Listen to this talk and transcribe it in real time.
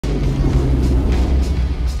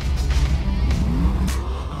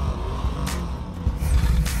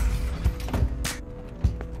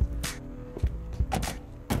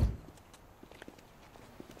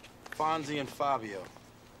Fonzie and Fabio.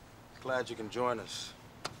 Glad you can join us.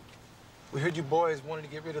 We heard you boys wanted to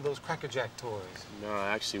get rid of those Cracker Jack toys. No,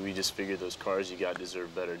 actually, we just figured those cars you got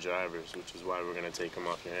deserve better drivers, which is why we're gonna take them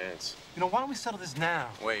off your hands. You know, why don't we settle this now?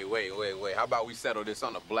 Wait. How about we settle this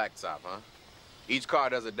on the blacktop, huh? Each car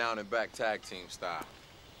does a down and back tag team style.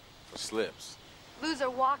 For slips. Loser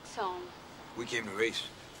walks home. We came to race.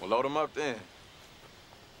 Well, load them up then.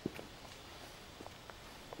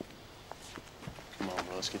 Come on,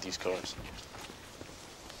 bro, let's get these cars.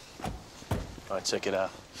 All right, check it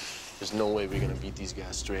out. There's no way we're gonna beat these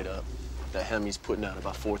guys straight up. That Hemi's putting out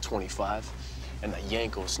about 425, and that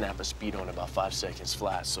Yanko snap a speed on about 5 seconds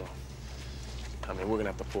flat, so... I mean, we're gonna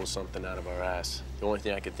have to pull something out of our ass. The only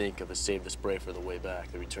thing I can think of is save the spray for the way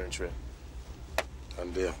back, the return trip.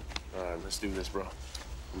 Done deal. All right, let's do this, bro.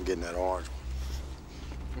 I'm getting that orange one.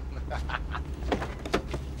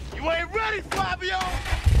 You ain't ready, Fabio!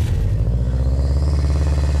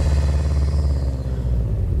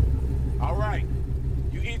 All right.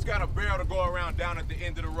 You each got a barrel to go around down at the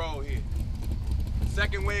end of the road here.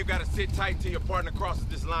 Second wave got to sit tight till your partner crosses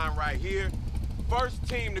this line right here. First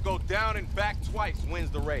team to go down and back twice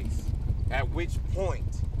wins the race. At which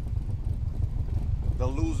point, the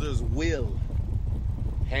losers will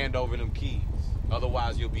hand over them keys.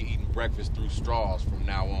 Otherwise, you'll be eating breakfast through straws from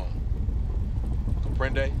now on.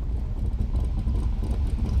 Comprende?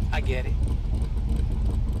 I get it.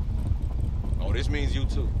 Oh, this means you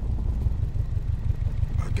too.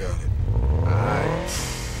 I got it. All right.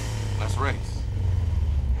 Let's race.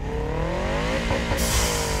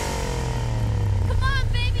 Come on,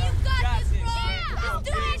 baby, you got this, bro! Let's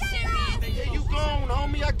do this shit, man! Hey, you gone,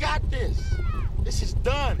 homie. I got this. This is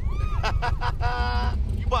done.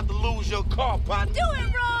 You about to lose your car, partner. Do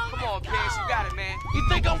it, bro! Come on, Cash, you got it, man. You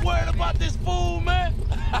think I'm worried about this fool, man?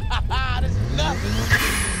 This is nothing.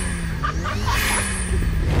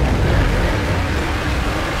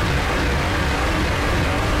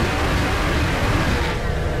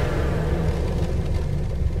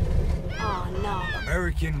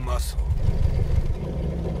 American muscle.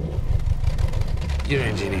 Your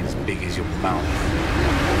engine ain't as big as your mouth.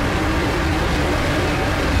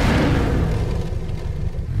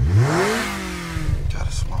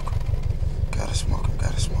 Gotta smoke him. Gotta smoke him.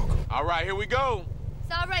 Gotta smoke him. All right, here we go.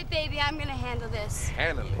 It's all right, baby. I'm gonna handle this.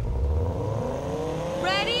 Handle it.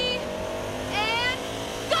 Ready? And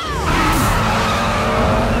go!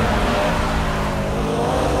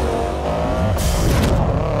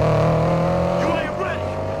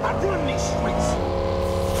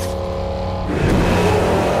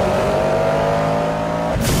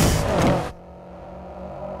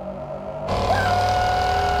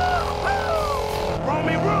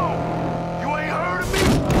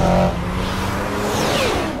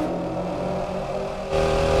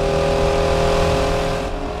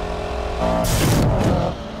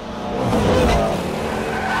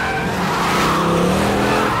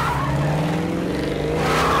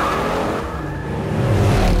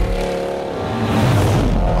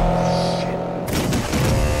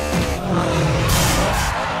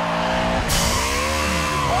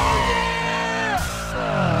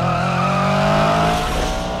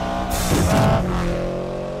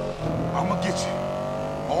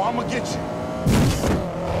 I'ma get you.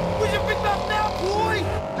 Where's your big mouth now, boy?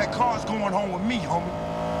 That car's going home with me, homie.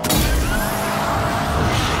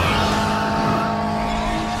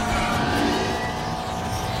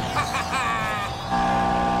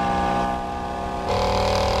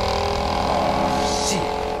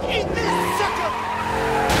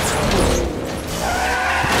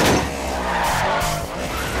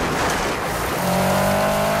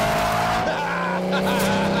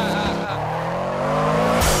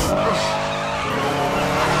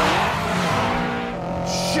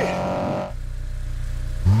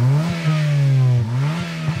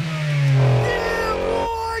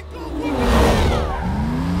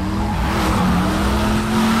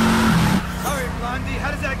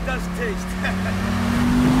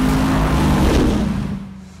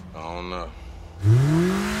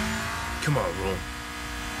 Come on, Room.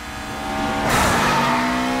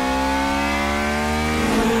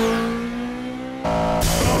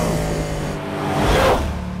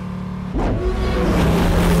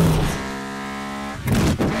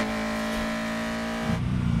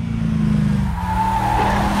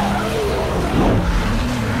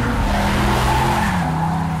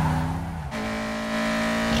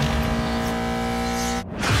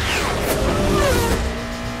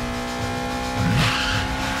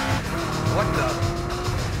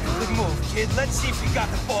 Let's see if you got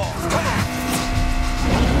the ball. Come on.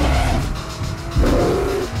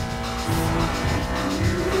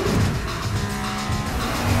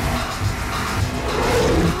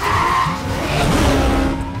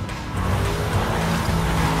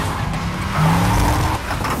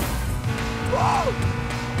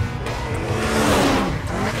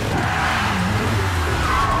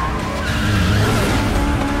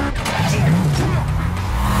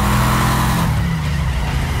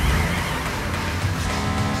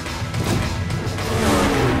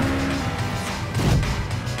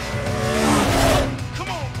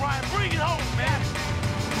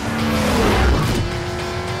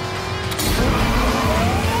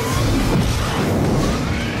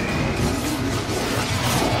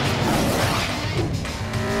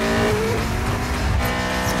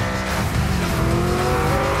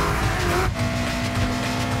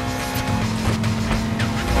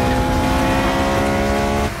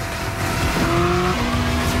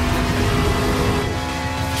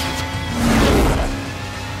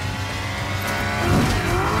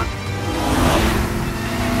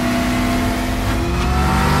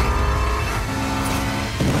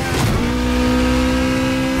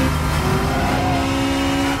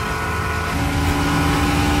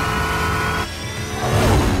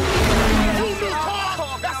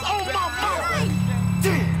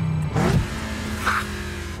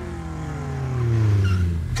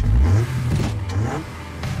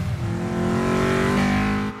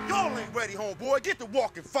 on, boy. Get to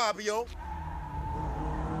walking, Fabio.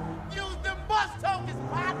 Use them bus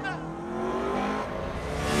tokens, partner.